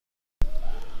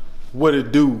What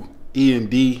it do,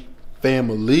 E&D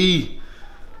family?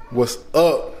 What's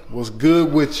up? What's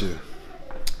good with you?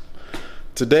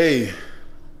 Today,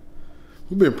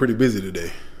 we've been pretty busy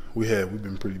today. We've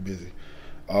been pretty busy.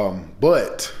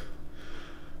 But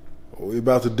what we're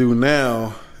about to do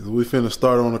now is we finna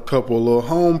start on a couple of little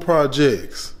home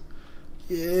projects.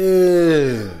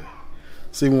 Yeah.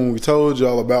 See, when we told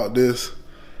y'all about this,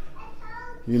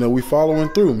 you know, we following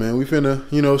through, man. We finna,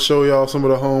 you know, show y'all some of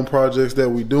the home projects that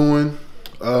we doing.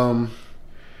 And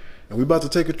we about to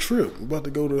take a trip. We about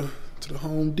to go to the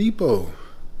Home Depot.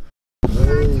 All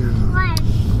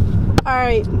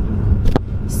right.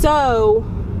 So,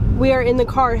 we are in the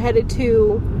car headed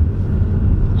to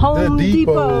Home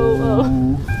Depot.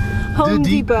 Home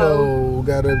Depot.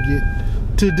 Gotta get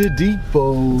to the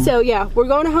depot. So, yeah, we're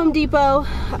going to Home Depot.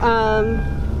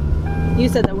 You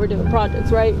said that we're doing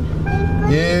projects, right?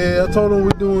 Yeah, I told them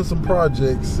we're doing some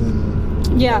projects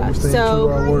and yeah, we're staying so true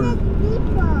to our word.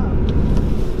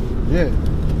 Yeah.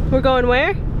 We're going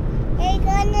where? We're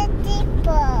going to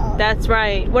Depot. That's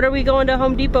right. What are we going to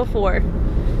Home Depot for?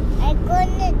 I'm going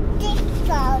to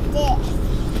Depot this.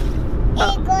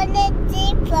 I'm going to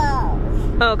Depot.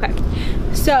 Okay.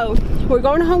 So, we're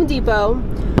going to Home Depot.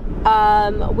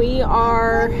 We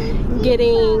are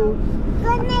getting...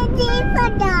 Going to Depot,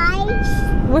 guys.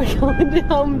 We're going to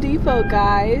Home Depot,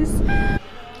 guys.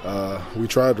 We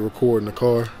tried to record in the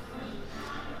car.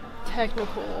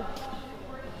 Technical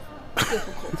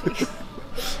difficulties.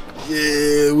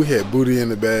 Yeah, we had Booty in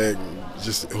the bag,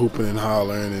 just hooping and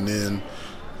hollering, and then,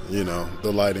 you know,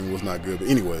 the lighting was not good. But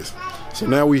anyways, so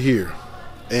now we here,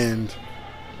 and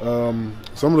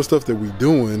some of the stuff that we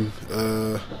doing.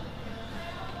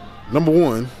 Number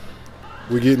one,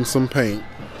 we're getting some paint.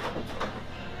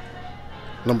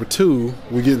 Number two,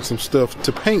 we're getting some stuff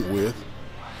to paint with.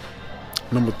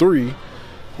 Number three,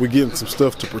 we're getting some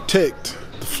stuff to protect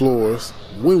the floors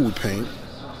when we paint.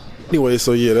 Anyway,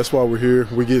 so yeah, that's why we're here.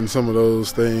 We're getting some of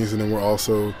those things, and then we're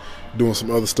also doing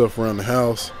some other stuff around the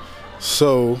house.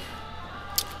 So,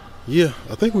 yeah,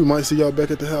 I think we might see y'all back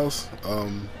at the house.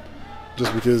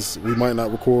 Just because we might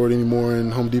not record anymore in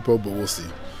Home Depot, but we'll see.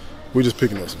 We're just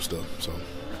picking up some stuff, so.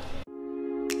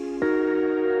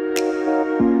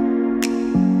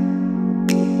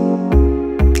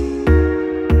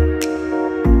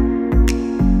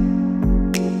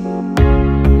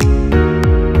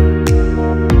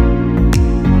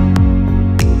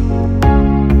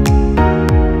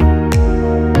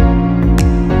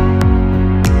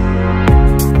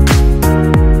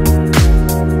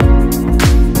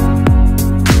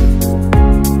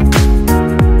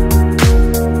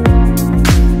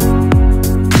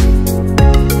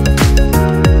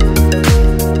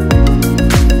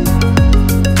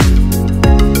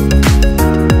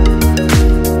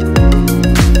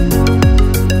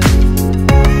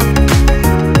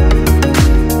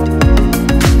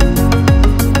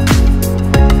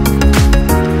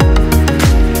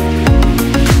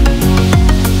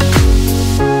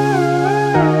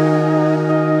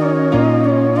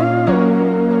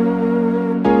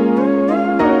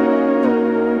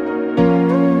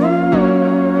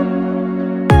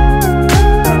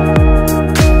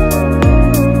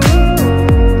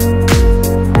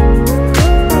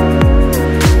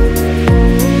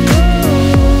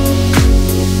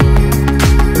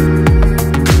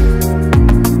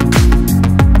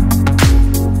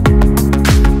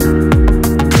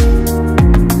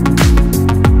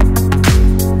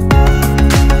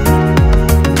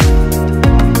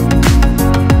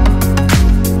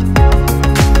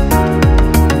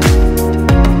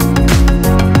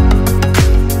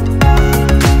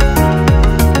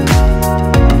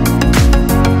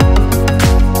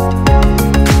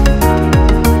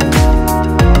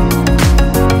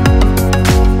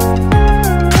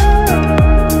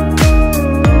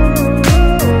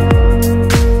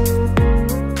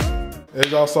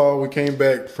 Y'all saw we came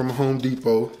back from Home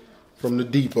Depot, from the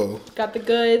depot. Got the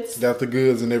goods. Got the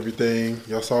goods and everything.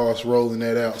 Y'all saw us rolling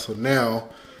that out. So now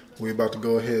we're about to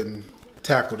go ahead and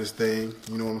tackle this thing.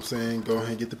 You know what I'm saying? Go ahead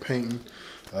and get the painting,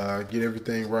 get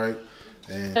everything right.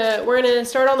 And we're gonna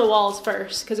start on the walls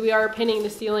first because we are painting the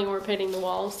ceiling. We're painting the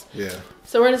walls. yeah.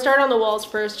 So we're gonna start on the walls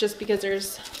first, just because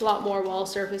there's a lot more wall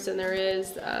surface than there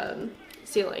is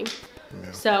ceiling.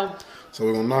 Yeah. So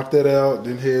we're gonna knock that out,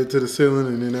 then head to the ceiling,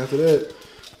 and then after that,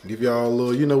 give y'all a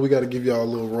little, you know, we gotta give y'all a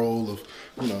little roll of,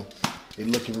 you know, it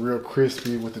looking real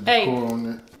crispy with the decor on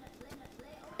it.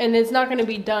 And it's not gonna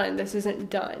be done. This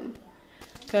isn't done.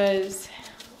 Because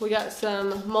we got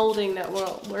some molding that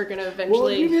we're gonna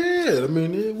eventually. Well, yeah, I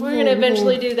mean, we're gonna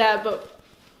eventually do that, but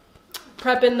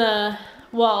prepping the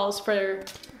walls for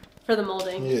the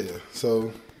molding. Yeah,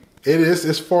 so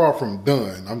It's far from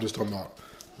done. I'm just talking about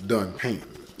done painting.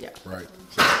 Yeah. Right.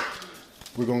 So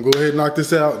we're gonna go ahead and knock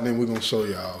this out, and then we're gonna show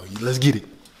y'all. Let's get it.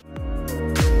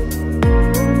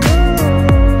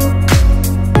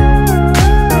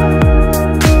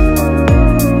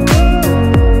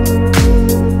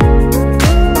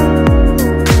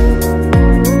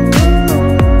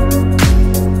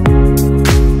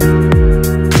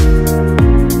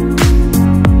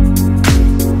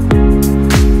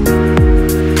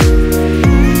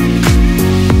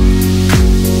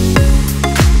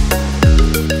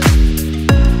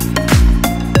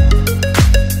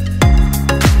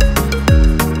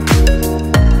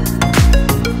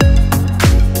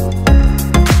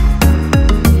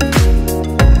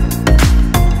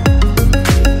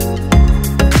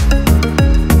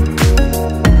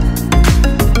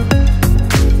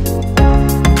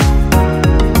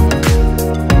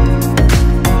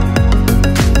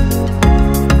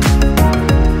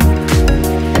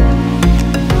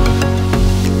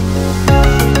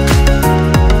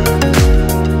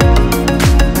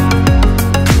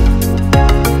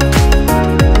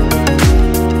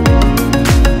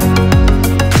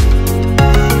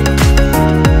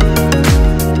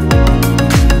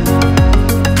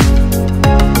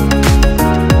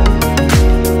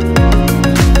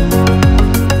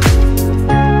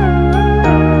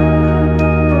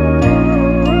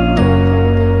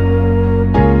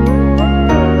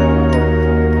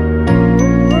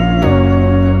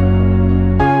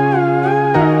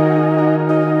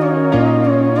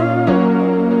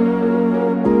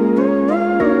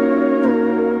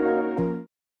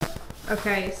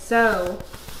 Okay, so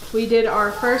we did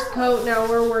our first coat. Now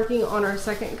we're working on our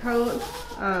second coat.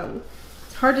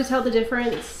 It's hard to tell the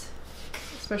difference,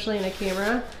 especially in a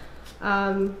camera,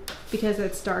 because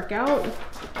it's dark out.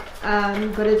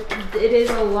 But it is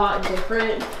a lot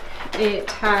different. It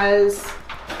has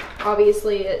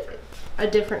obviously a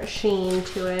different sheen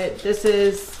to it. This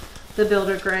is the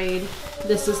builder grade.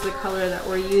 This is the color that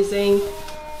we're using.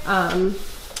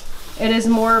 It is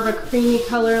more of a creamy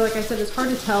color. Like I said, it's hard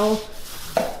to tell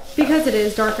because it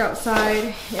is dark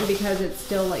outside and because it's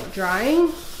still like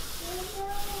drying,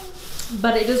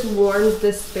 but it just warms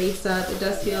this space up. It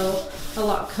does feel a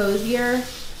lot cozier.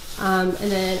 And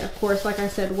then of course, like I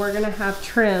said, we're gonna have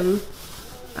trim,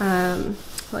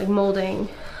 like molding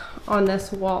on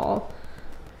this wall.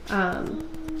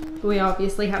 We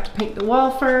obviously have to paint the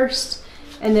wall first,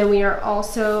 and then we are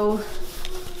also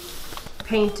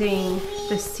painting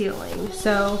the ceiling.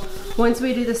 So once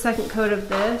we do the second coat of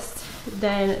this,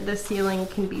 then the ceiling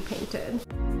can be painted.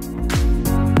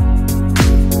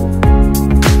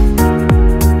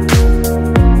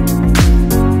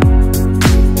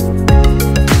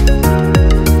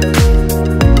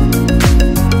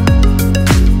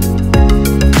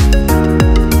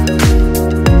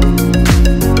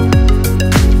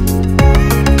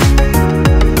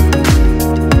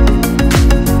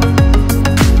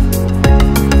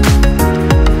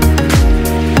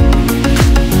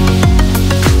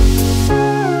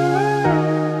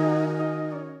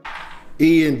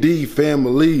 E&D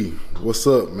family, what's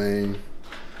up, man?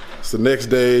 It's the next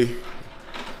day.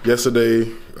 Yesterday,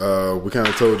 we kind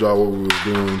of told y'all what we was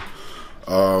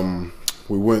doing.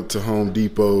 We went to Home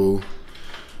Depot,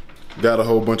 got a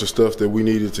whole bunch of stuff that we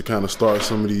needed to kind of start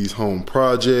some of these home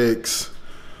projects.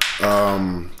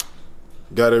 Got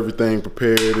everything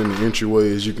prepared in the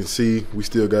entryway. As you can see, we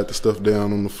still got the stuff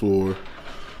down on the floor.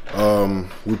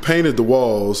 We painted the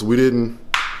walls. We didn't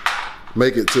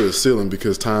make it to the ceiling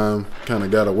because time kind of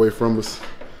got away from us.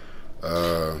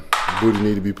 Booty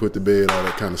need to be put to bed, all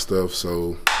that kind of stuff.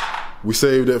 So we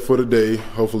saved that for the day.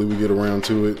 Hopefully we get around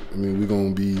to it. I mean, we're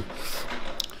gonna be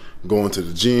going to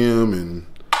the gym and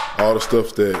all the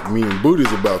stuff that me and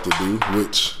Booty's about to do,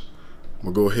 which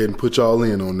I'm gonna go ahead and put y'all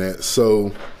in on that.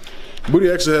 So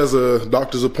Booty actually has a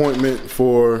doctor's appointment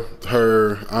for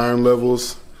her iron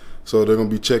levels, so they're gonna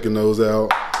be checking those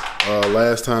out.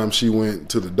 Last time she went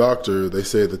to the doctor, they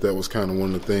said that was kind of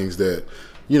one of the things that,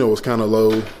 you know, was kind of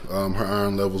low, her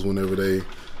iron levels whenever they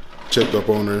checked up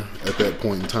on her at that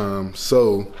point in time.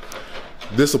 So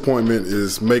this appointment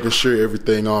is making sure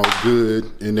everything all good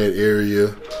in that area,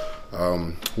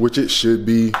 which it should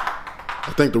be.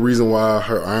 I think the reason why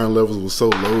her iron levels was so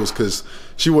low is because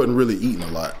she wasn't really eating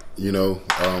a lot, you know.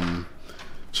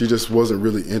 She just wasn't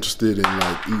really interested in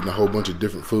like eating a whole bunch of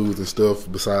different foods and stuff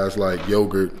besides like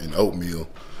yogurt and oatmeal.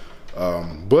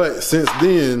 But since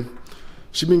then,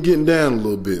 she been getting down a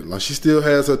little bit. Like she still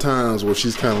has her times where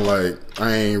she's kind of like,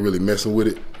 I ain't really messing with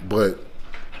it, but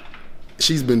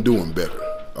she's been doing better,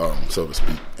 so to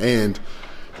speak. And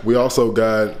we also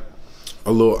got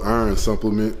a little iron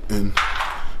supplement, and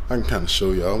I can kind of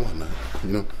show y'all why not, you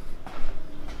know.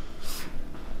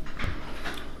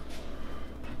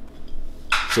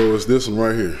 So it's this one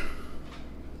right here.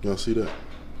 Y'all see that?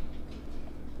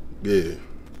 Yeah.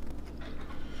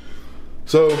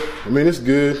 So, I mean, it's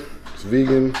good. It's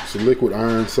vegan. It's a liquid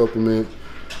iron supplement.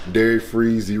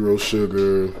 Dairy-free, zero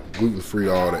sugar, gluten-free,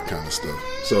 all that kind of stuff.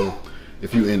 So,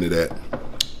 if you into that.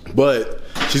 But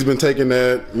she's been taking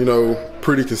that, you know,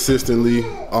 pretty consistently,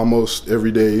 almost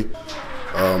every day.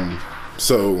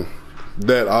 So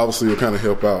that obviously will kind of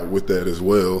help out with that as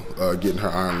well, getting her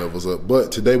iron levels up.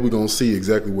 But today we're going to see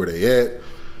exactly where they at.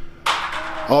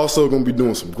 Also going to be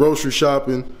doing some grocery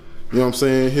shopping, you know what I'm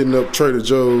saying? Hitting up Trader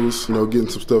Joe's, you know, getting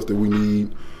some stuff that we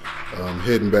need,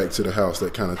 heading back to the house,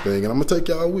 that kind of thing. And I'm going to take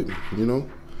y'all with me, you know.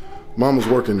 Mama's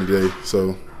working today,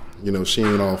 so, you know, she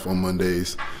ain't off on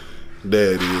Mondays.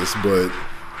 Dad is, but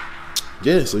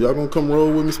yeah, so y'all going to come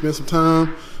roll with me, spend some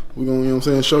time. We're going to, you know what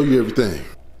I'm saying, show you everything.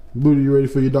 Booty, you ready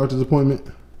for your doctor's appointment?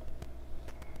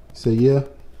 Say yeah?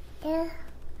 Yeah.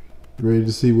 You ready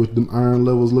to see what them iron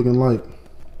levels looking like?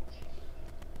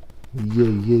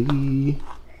 Yeah.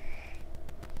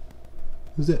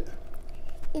 Who's that?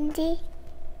 Indy.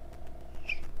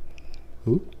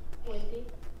 Who? Wendy.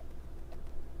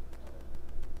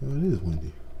 Oh, it is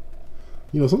Wendy.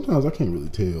 You know, sometimes I can't really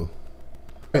tell.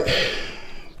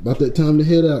 About that time to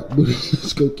head out, Booty.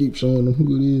 Let's go keep showing them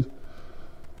who it is.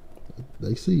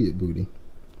 They see it, Booty.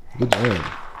 Good job.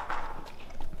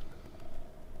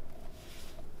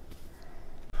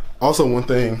 Also, one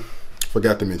thing I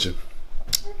forgot to mention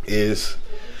is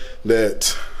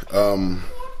that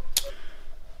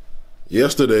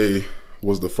yesterday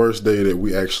was the first day that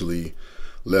we actually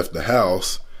left the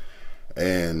house,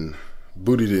 and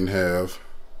Booty didn't have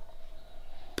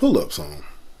pull-ups on.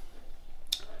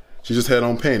 She just had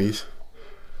on panties,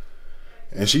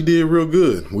 and she did real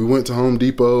good. We went to Home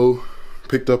Depot,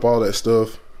 picked up all that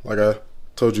stuff like I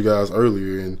told you guys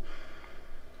earlier, and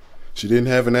she didn't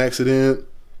have an accident.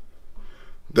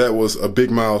 That was a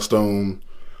big milestone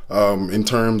in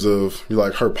terms of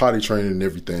like her potty training and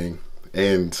everything.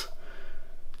 And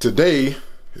today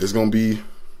is going to be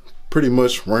pretty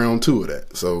much round 2 of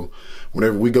that. So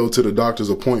whenever we go to the doctor's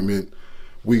appointment,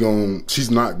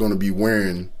 she's not going to be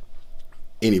wearing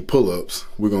any pull-ups.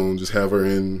 We're going to just have her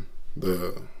in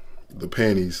the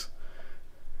panties,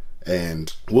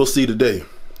 and we'll see today.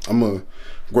 I'm going to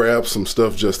grab some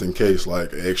stuff just in case,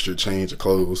 like an extra change of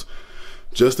clothes,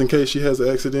 just in case she has an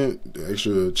accident,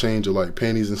 extra change of like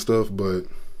panties and stuff, but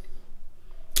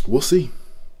we'll see.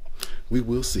 We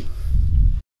will see.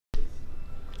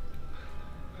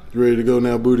 You ready to go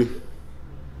now, Booty?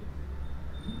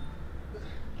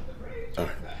 All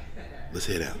right, let's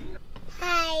head out.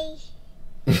 Hi.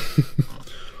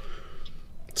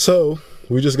 So,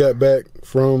 we just got back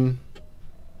from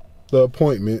the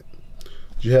appointment.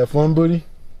 Did you have fun, Booty?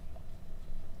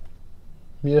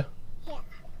 Yeah? Yeah.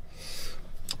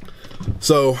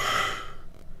 So,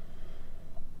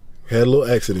 had a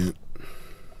little accident.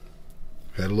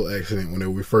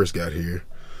 Whenever we first got here.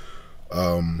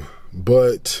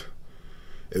 But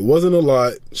it wasn't a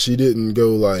lot. She didn't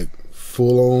go like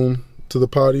full on to the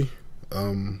potty.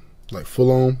 Like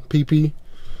full on pee-pee.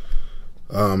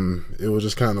 It was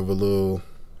just kind of a little,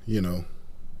 you know,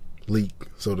 leak,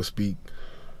 so to speak.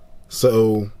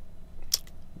 So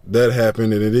that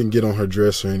happened, and it didn't get on her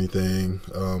dress or anything.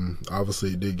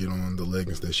 Obviously it did get on the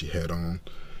leggings that she had on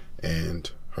and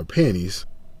her panties.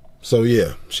 So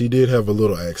yeah, she did have a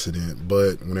little accident,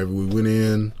 but whenever we went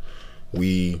in,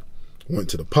 we went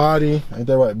to the potty. Ain't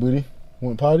that right, Booty?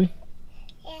 Went potty?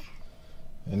 Yeah.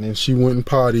 And then she went and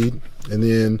pottied, and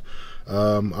then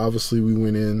obviously we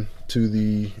went in to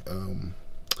the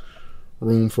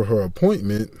room for her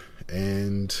appointment,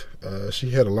 and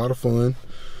she had a lot of fun.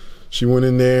 She went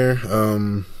in there,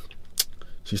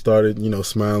 she started, you know,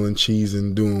 smiling,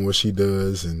 cheesing, doing what she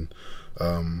does, and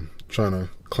trying to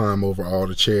climb over all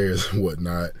the chairs and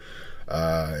whatnot.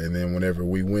 And then whenever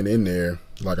we went in there,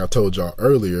 like I told y'all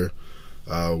earlier,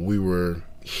 we were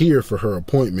here for her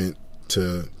appointment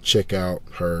to check out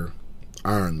her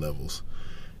iron levels,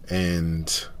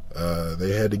 and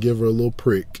they had to give her a little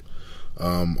prick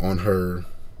on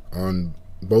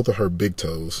both of her big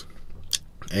toes.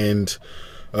 And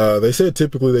they said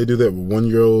typically they do that with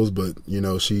 1-year-olds, but you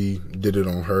know, she did it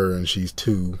on her, and she's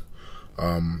 2,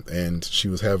 and she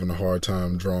was having a hard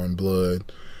time drawing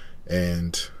blood,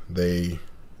 and they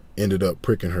ended up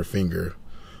pricking her finger,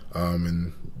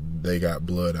 and they got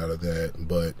blood out of that.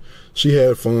 But she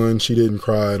had fun. She didn't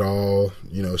cry at all.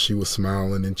 You know, she was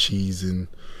smiling and cheesing.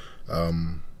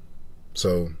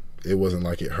 So it wasn't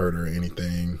like it hurt her or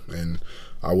anything, and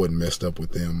I wasn't messed up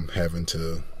with them having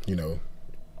to, you know,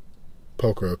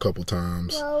 poke her a couple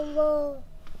times. Mama.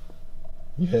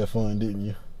 You had fun, didn't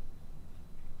you?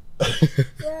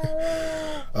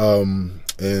 Mama.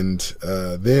 And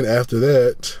then after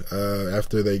that,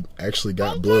 after they actually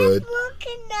got blood. Monkey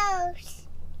nose.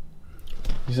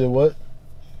 You said what?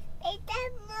 It's a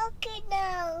monkey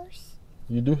nose.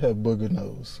 You do have booger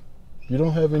nose. You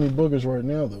don't have any boogers right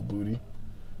now though, Booty.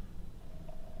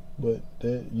 But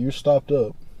you stopped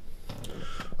up.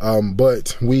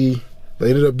 But they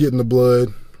ended up getting the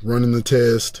blood, running the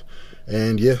test,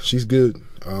 and yeah, she's good.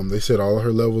 They said all of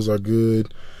her levels are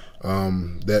good.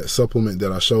 That supplement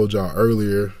that I showed y'all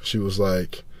earlier, she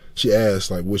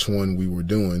asked like which one we were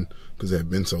doing because it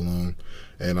had been so long,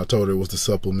 and I told her it was the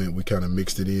supplement. We kind of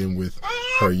mixed it in with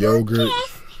her yogurt.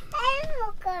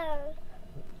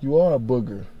 You are a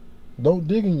booger. Don't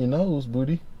dig in your nose,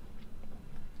 Booty.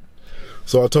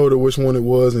 So I told her which one it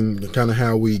was and kind of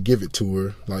how we give it to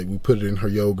her. Like we put it in her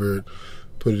yogurt,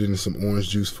 put it in some orange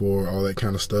juice for her, all that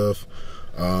kind of stuff.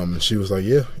 And she was like,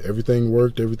 yeah, everything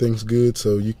worked, everything's good,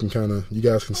 so you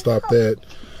guys can stop that.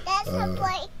 That's a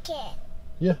blanket.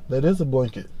 Yeah, that is a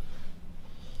blanket.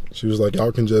 She was like,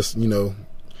 y'all can just,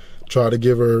 try to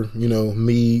give her,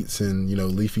 meats and,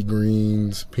 leafy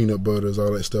greens, peanut butters,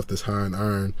 all that stuff that's high in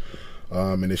iron.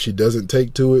 And if she doesn't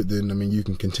take to it, then, you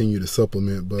can continue to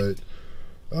supplement, but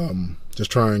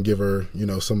just try and give her,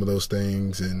 some of those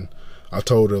things. And I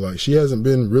told her, like, she hasn't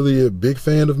been really a big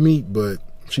fan of meat, but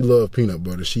she loved peanut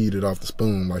butter. She eat it off the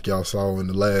spoon like y'all saw in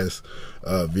the last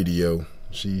video.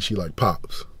 She like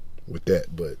pops with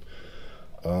that. But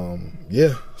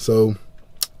yeah, so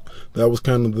that was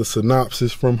kind of the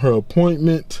synopsis from her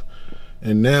appointment.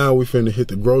 And now we finna hit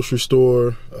the grocery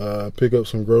store, pick up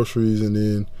some groceries, and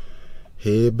then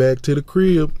head back to the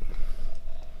crib.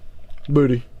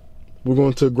 Booty, we're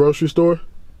going to the grocery store?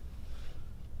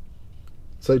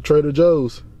 Say Trader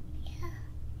Joe's.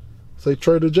 Say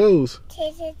Trader Joe's.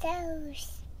 Trader Joe's.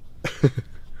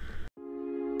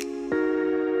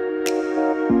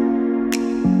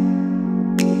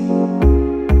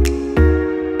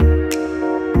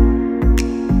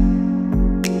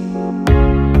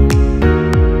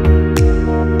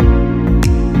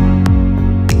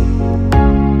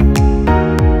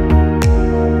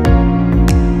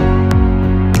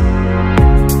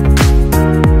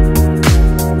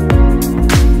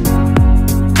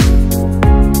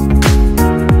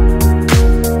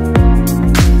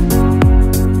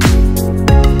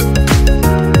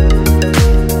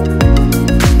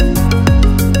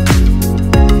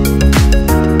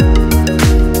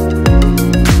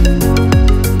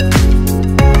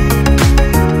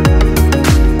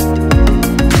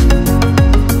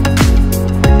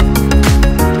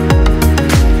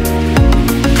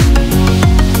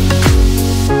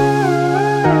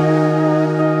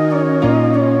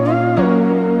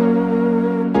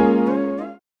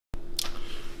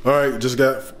 Just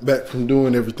got back from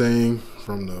doing everything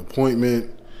from the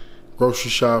appointment,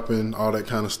 grocery shopping, all that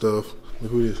kind of stuff.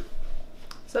 Look who it is.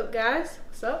 What's up, guys?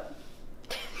 What's up?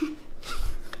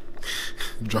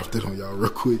 Dropped it on y'all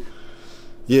real quick.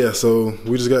 Yeah, so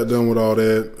we just got done with all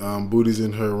that. Booty's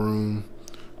in her room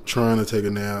trying to take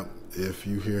a nap. If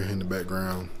you hear her in the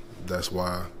background, that's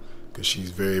why, because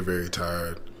she's very, very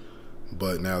tired.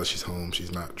 But now that she's home,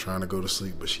 she's not trying to go to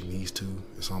sleep, but she needs to.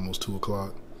 It's almost 2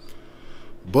 o'clock.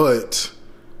 But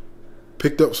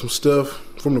picked up some stuff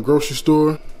from the grocery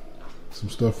store, some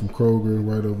stuff from Kroger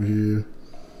right over here.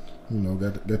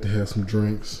 Got to have some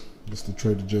drinks. That's the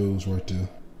Trader Joe's right there.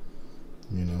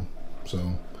 So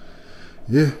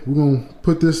yeah, we're gonna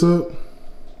put this up.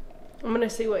 I'm gonna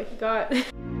see what he got.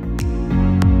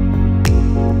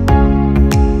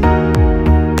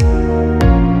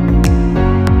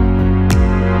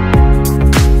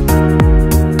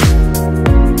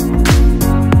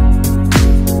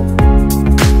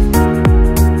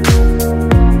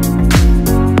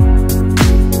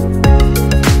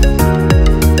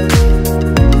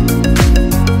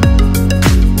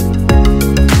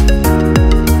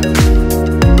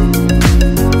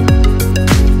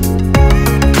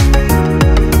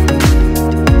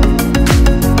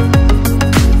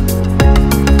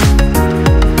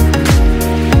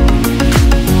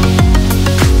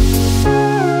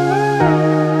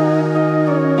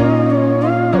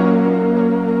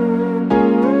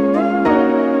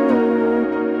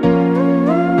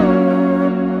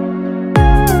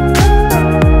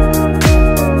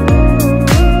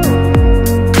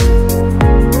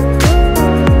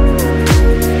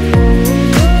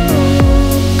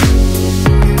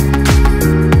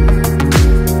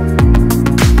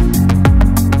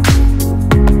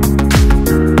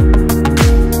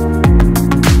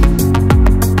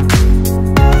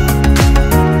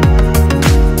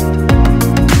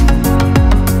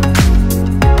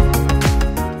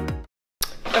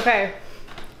 Okay.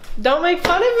 Don't make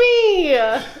fun of me.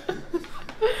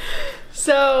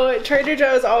 So Trader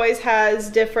Joe's always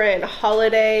has different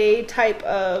holiday type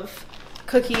of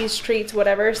cookies, treats,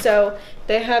 whatever. So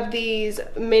they have these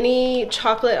mini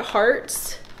chocolate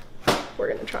hearts.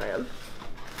 We're gonna try them.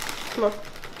 Come on.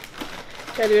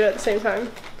 Gotta do it at the same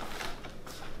time.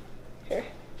 Here.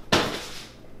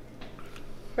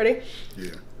 Ready?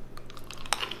 Yeah.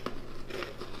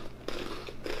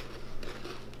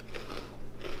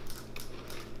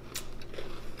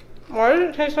 Why does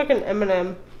it taste like an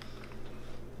M&M?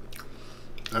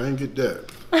 I didn't get that.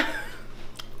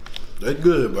 That's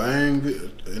good, but I ain't get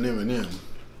an M&M.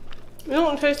 You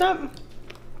don't taste that?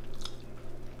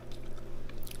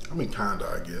 I mean, kinda,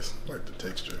 I guess. Like the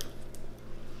texture.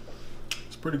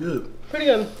 It's pretty good. Pretty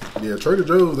good. Yeah, Trader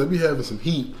Joe's, they be having some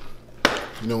heat.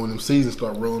 You know, when them seasons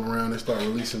start rolling around, they start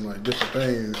releasing like different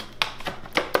things.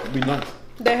 It'd be nice.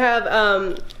 They have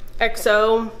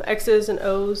XO, X's and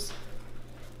O's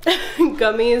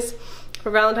gummies for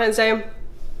Valentine's Day.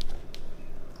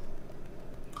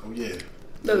 Oh yeah, I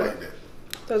Those like are- that.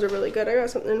 Those are really good. I got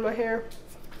something in my hair.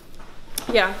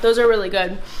 Yeah, those are really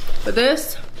good. But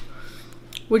this,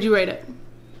 would you rate it?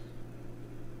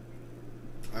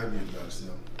 I give it about a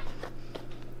 7.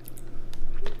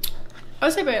 I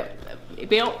would say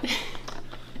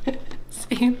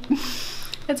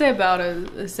I'd say about a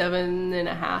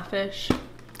 7.5-ish.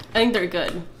 I think they're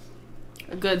good.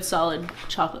 A good solid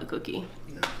chocolate cookie.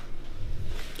 Yeah.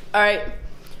 All right,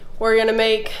 we're gonna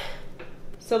make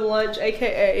some lunch,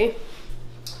 AKA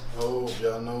Oh,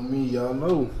 y'all know me, y'all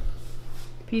know.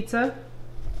 pizza.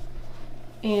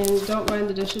 And don't mind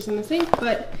the dishes in the sink,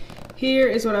 but here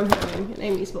is what I'm having in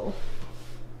Amy's bowl.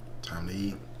 Time to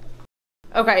eat.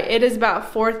 Okay, it is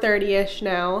about 4:30ish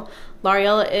now.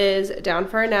 L'Ariella is down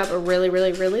for a nap, a really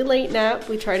late nap.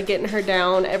 We tried getting her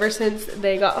down ever since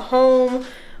they got home,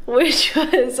 which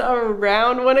was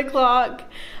around 1 o'clock,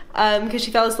 because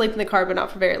she fell asleep in the car, but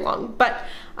not for very long. But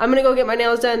I'm gonna go get my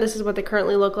nails done. This is what they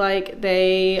currently look like.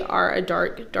 They are a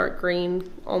dark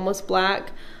green, almost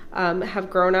black. Have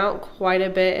grown out quite a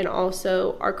bit and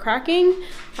also are cracking.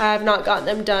 I have not gotten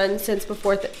them done since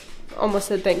before, almost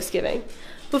said Thanksgiving.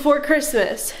 Before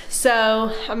Christmas.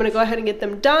 So I'm gonna go ahead and get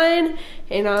them done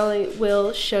and I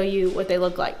will show you what they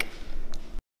look like.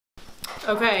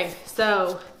 Okay,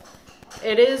 so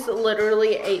it is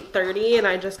literally 8:30 and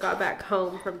I just got back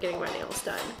home from getting my nails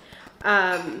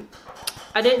done.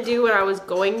 I didn't do what I was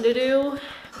going to do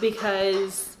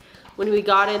because when we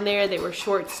got in there they were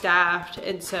short-staffed,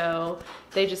 and so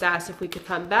they just asked if we could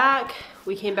come back.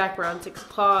 We came back around 6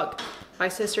 o'clock. My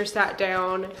sister sat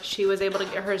down. She was able to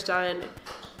get hers done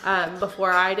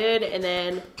before I did, and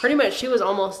then pretty much she was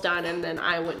almost done, and then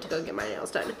I went to go get my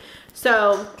nails done.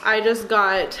 So I just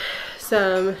got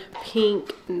some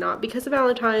pink, not because of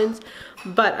Valentine's,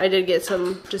 but I did get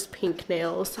some just pink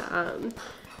nails.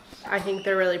 I think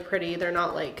they're really pretty. They're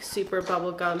not like super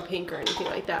bubblegum pink or anything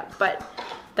like that, but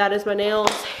that is my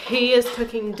nails. He is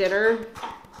cooking dinner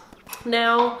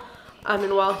now,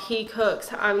 and while he cooks,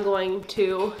 I'm going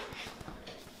to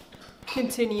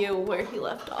continue where he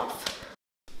left off.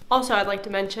 Also, I'd like to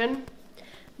mention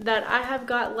that I have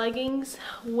got leggings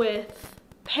with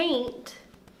paint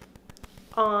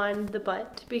on the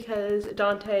butt because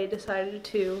Dante decided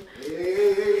to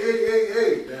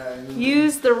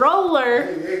use the roller.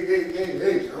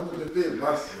 Hey, I'm gonna defend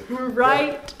myself.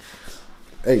 Right.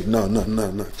 Hey, no.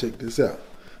 Check this out.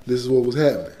 This is what was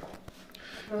happening.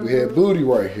 We had Booty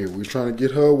right here. We were trying to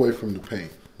get her away from the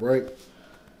paint, right?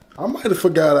 I might have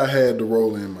forgot I had the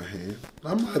roller in my hand.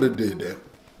 I might have did that.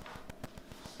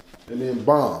 And then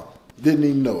bomb. Didn't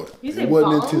even know it. You said It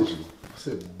wasn't bomb? intentional. I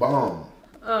said bomb.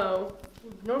 Oh,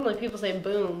 normally people say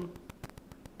boom.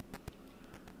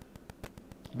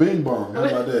 Bing bong. How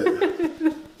about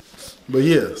that? But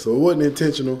yeah, so it wasn't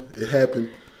intentional. It happened.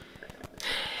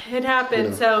 It happened,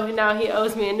 Yeah. so now he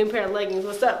owes me a new pair of leggings.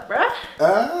 What's up, bruh?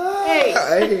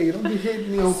 Hey, don't be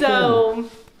hitting me on camera. So,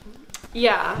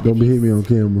 yeah. Don't be hitting me on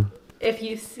camera. If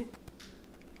you see,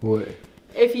 What?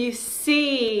 if you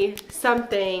see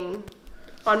something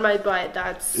on my butt,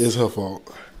 that's It's her fault.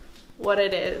 what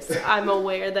it is. I'm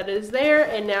aware that it is there,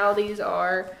 and now these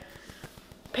are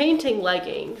painting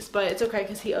leggings, but it's okay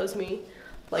because he owes me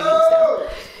leggings now.